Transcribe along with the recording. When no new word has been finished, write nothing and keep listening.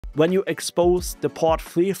when you expose the port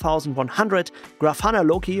 3100 Grafana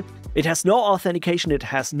Loki, it has no authentication, it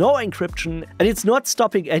has no encryption, and it's not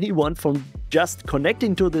stopping anyone from just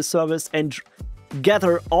connecting to this service and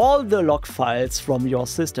gather all the log files from your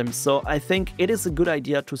system. So I think it is a good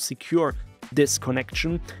idea to secure this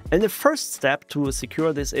connection. And the first step to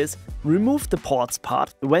secure this is remove the ports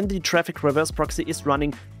part. When the traffic reverse proxy is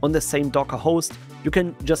running on the same Docker host, you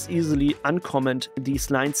can just easily uncomment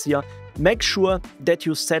these lines here. Make sure that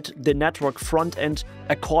you set the network front end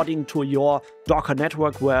according to your Docker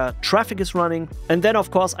network where traffic is running. And then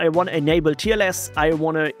of course I want to enable TLS. I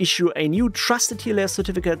want to issue a new trusted TLS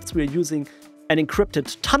certificate. We're using an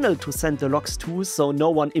encrypted tunnel to send the logs to, so no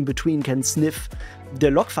one in between can sniff the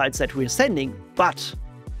log files that we're sending, but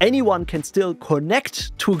anyone can still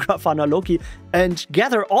connect to Grafana Loki and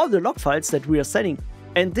gather all the log files that we are sending.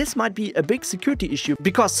 And this might be a big security issue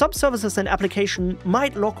because some services and applications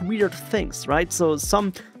might log weird things, right? So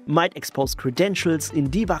some might expose credentials in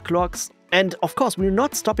debug logs. And of course, we're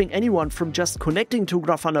not stopping anyone from just connecting to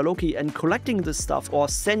Grafana Loki and collecting this stuff or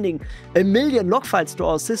sending a million log files to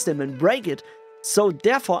our system and break it. So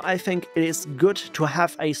therefore, I think it is good to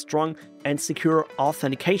have a strong and secure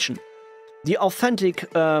authentication. The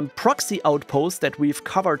Authentik proxy outpost that we've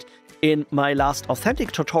covered in my last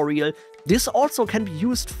Authentik tutorial, this also can be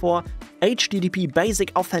used for HTTP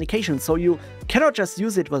basic authentication. So you cannot just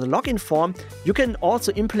use it with a login form, you can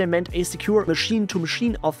also implement a secure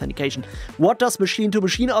machine-to-machine authentication. What does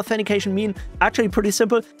machine-to-machine authentication mean? Actually pretty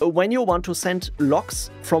simple. When you want to send logs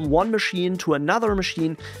from one machine to another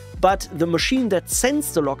machine, but the machine that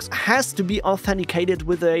sends the logs has to be authenticated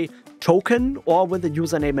with a token or with a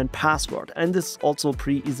username and password. And this is also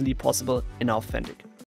pretty easily possible in Authentik.